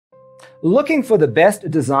Looking for the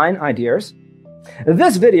best design ideas?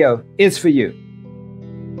 This video is for you.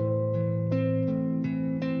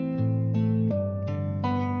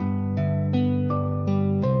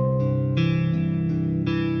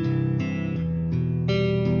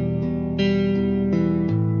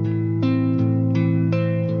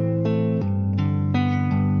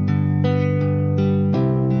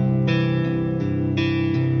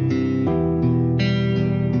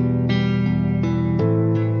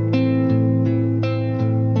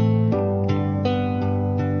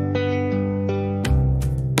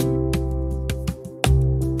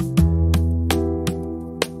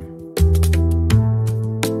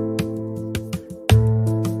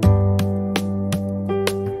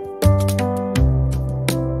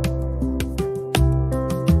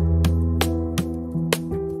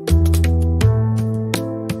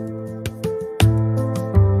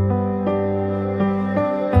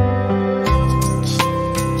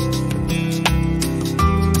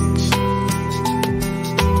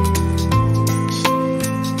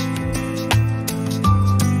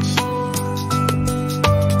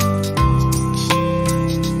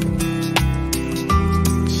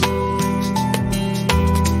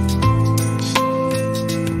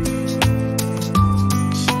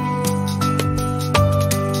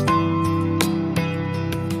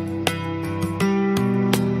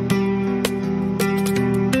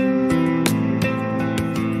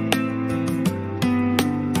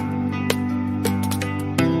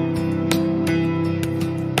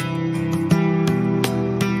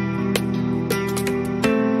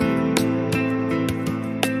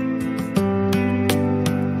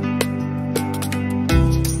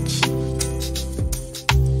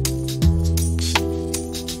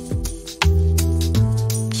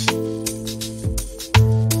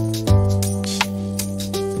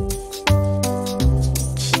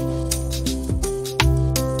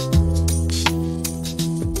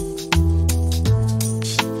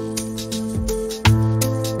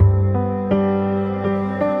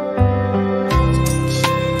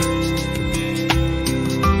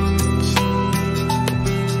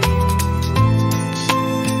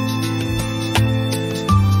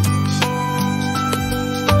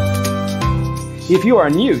 If you are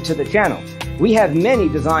new to the channel, we have many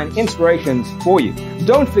design inspirations for you.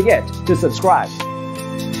 Don't forget to subscribe.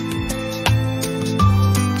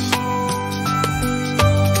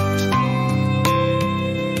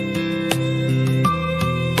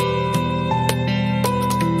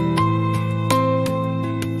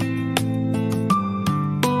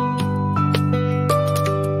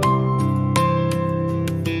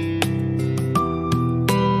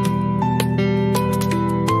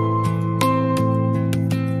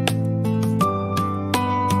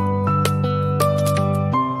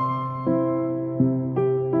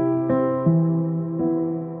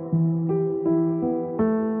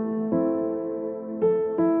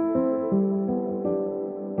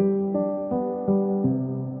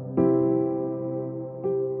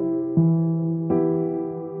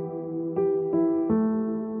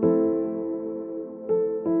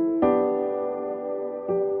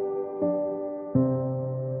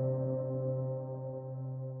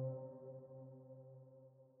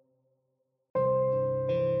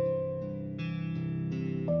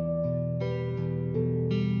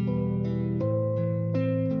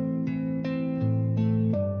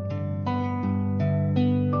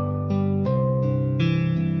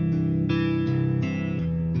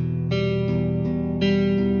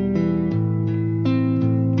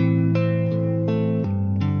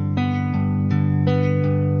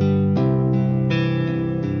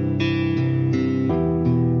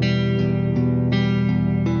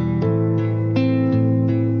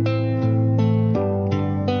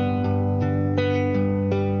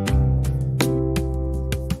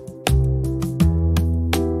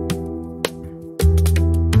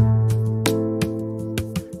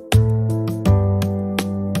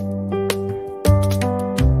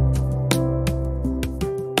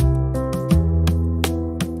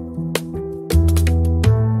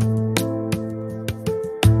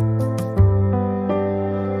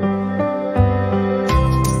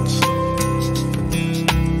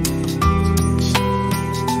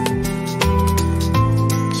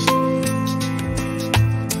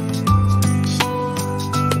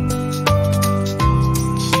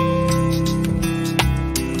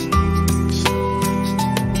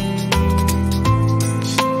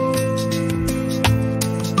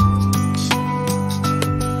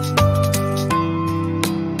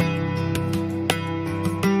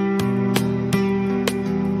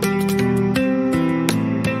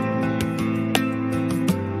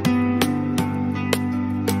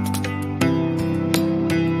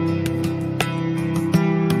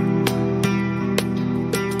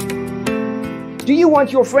 Do you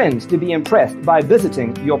want your friends to be impressed by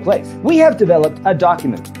visiting your place? We have developed a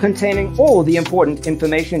document containing all the important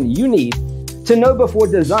information you need to know before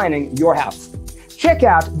designing your house. Check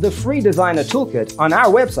out the free designer toolkit on our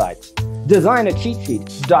website,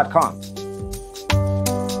 designercheatsheet.com.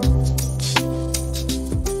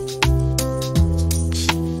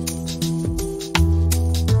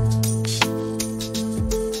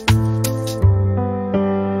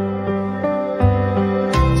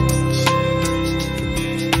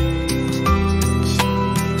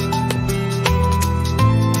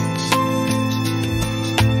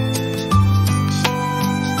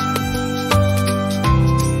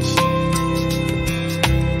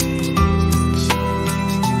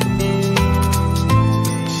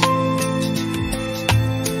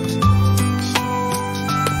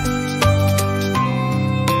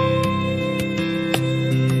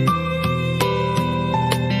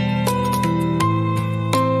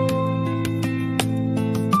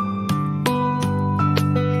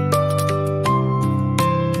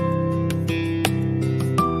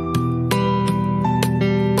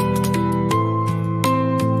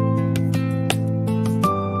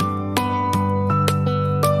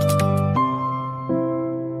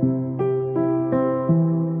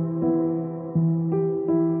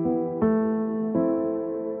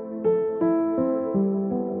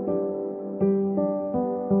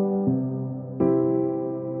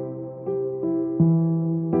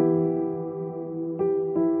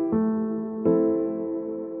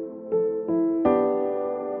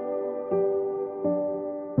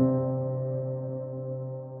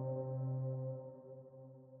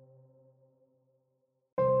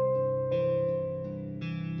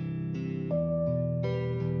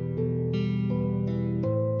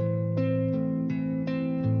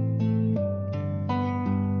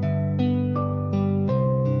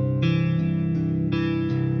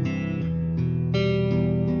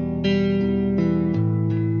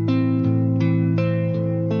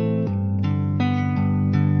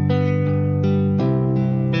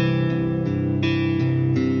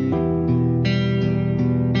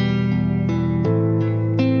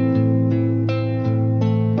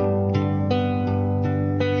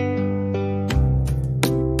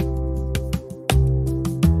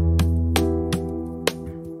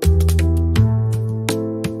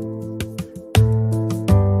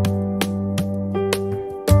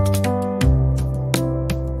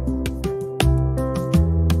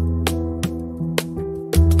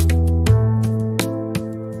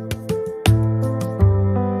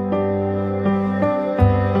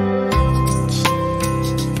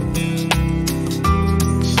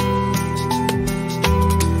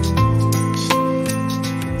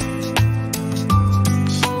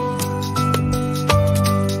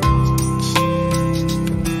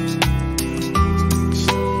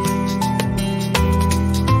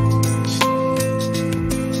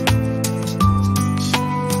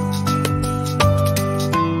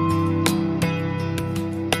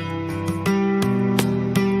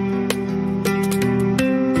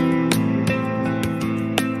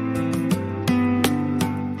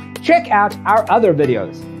 Check out our other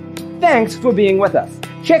videos. Thanks for being with us.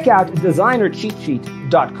 Check out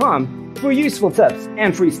designercheatsheet.com for useful tips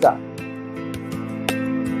and free stuff.